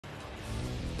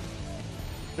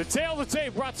The Tail of the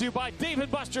Tape brought to you by Dave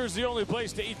 & Buster's, the only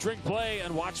place to eat, drink, play,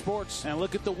 and watch sports. And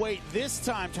look at the weight. This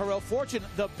time, Tyrell Fortune,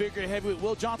 the bigger heavyweight.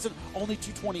 Will Johnson, only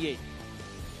 228.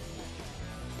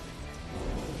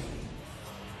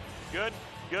 Good,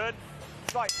 good.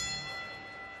 Fight.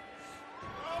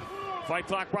 Fight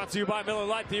Clock brought to you by Miller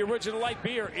Lite, the original light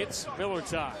beer. It's Miller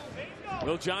time.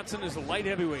 Will Johnson is a light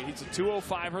heavyweight. He's a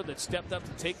 205er that stepped up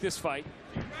to take this fight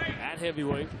at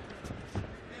heavyweight.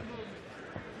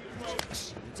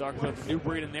 Talk about the new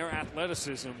breed and their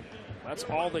athleticism. That's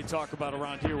all they talk about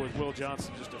around here with Will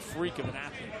Johnson, just a freak of an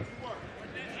athlete.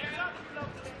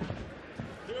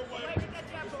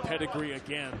 Pedigree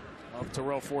again of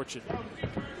Tyrell Fortune.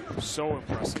 So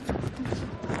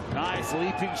impressive. Nice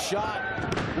leaping shot.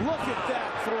 Look at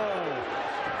that throw.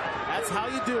 That's how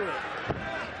you do it.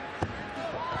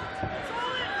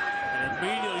 And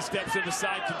immediately steps into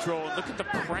side control. And look at the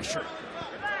pressure.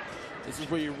 This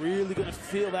is where you're really going to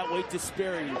feel that weight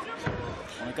disparity.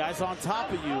 When a guy's on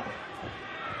top of you.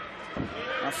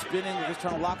 Now spinning, just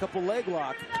trying to lock up a leg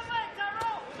lock.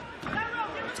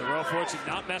 Tyrell Fortune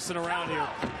not messing around here.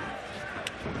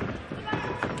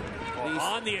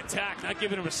 On the attack, not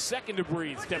giving him a second to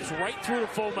breathe. Steps right through the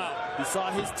full mount. He saw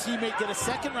his teammate get a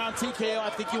second round TKO. I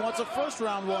think he wants a first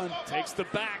round one. Takes the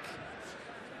back.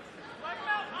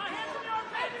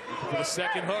 For the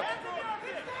second hook.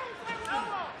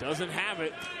 Doesn't have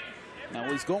it. Now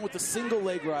he's going with the single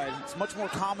leg ride. It's much more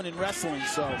common in wrestling,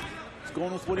 so he's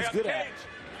going with what he's good at.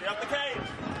 Get out the cage.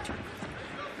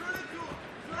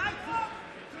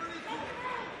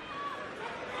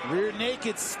 Rear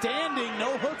naked, standing,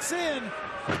 no hooks in.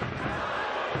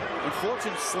 And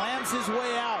Fortune slams his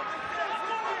way out.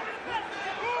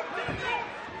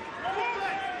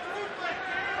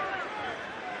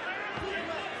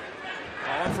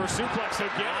 Calling for a suplex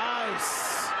again. Nice.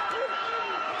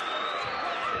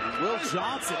 Will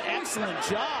Johnson, excellent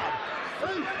job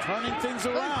turning things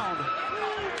around.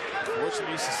 Fortune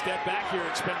needs to step back here,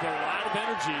 expend a lot of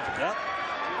energy. Yep.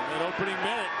 In that opening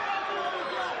minute.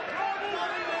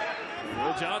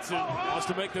 Will Johnson wants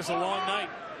to make this a long night.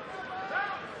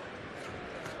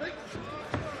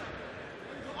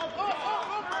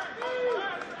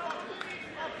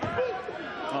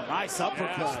 Oh, nice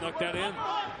uppercut. Yeah, snuck that in.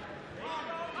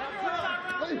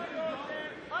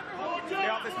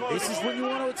 This is when you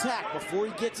want to attack before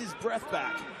he gets his breath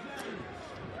back.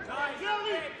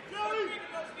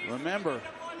 Remember,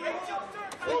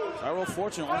 Tyrell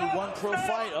Fortune, only one pro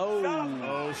fight.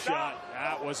 Oh, shot.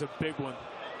 That was a big one.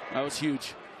 That was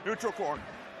huge. Neutral corner.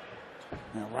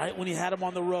 Now, right when he had him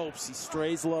on the ropes, he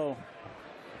strays low.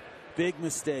 Big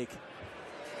mistake.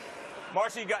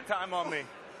 Marcy, you got time on me.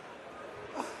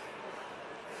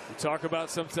 We talk about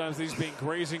sometimes these being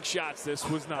grazing shots. This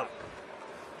was not.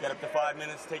 Got up to 5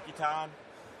 minutes. Take your time.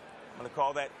 I'm going to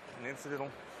call that an incidental.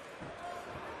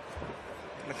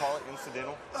 I'm going to call it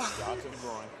incidental. Shot to the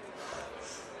groin.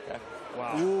 Okay.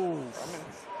 Wow. Ooh. 5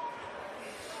 minutes.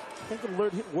 I think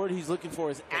the word he's looking for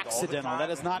is Take accidental.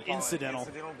 That is not incidental.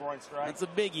 Incidental groin strike. That's a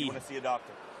biggie. You want to see a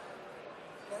doctor.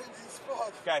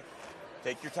 Okay.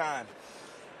 Take your time.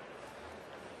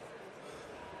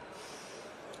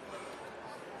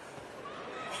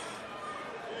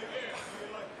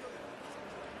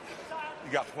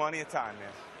 You got plenty of time,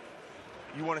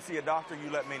 man. You want to see a doctor, you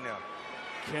let me know.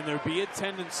 Can there be a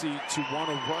tendency to want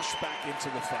to rush back into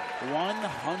the fight?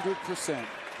 100%.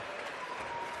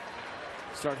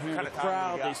 Start hearing the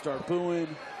crowd, they start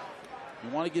booing. You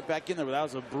want to get back in there, but that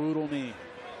was a brutal knee.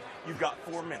 You've got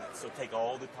 4 minutes, so take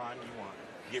all the time you want.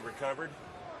 Get recovered.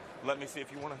 Let me see if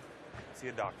you want to see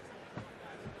a doctor.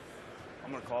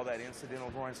 I'm going to call that incidental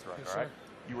groin strike, Yes, all right? sir.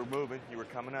 You were moving, you were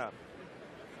coming up,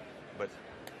 but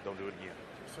don't do it again,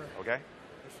 Yes, sir. okay?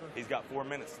 Yes, sir. He's got 4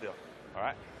 minutes still, all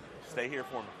right? Stay here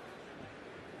for me.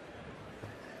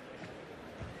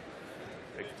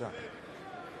 Take your time.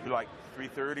 You're like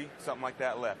 3:30, something like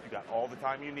that left. You got all the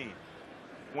time you need.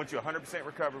 I want you 100%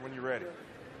 recovered when you're ready.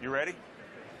 You ready?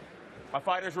 My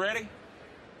fighter's ready?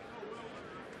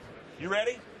 You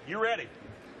ready? You ready?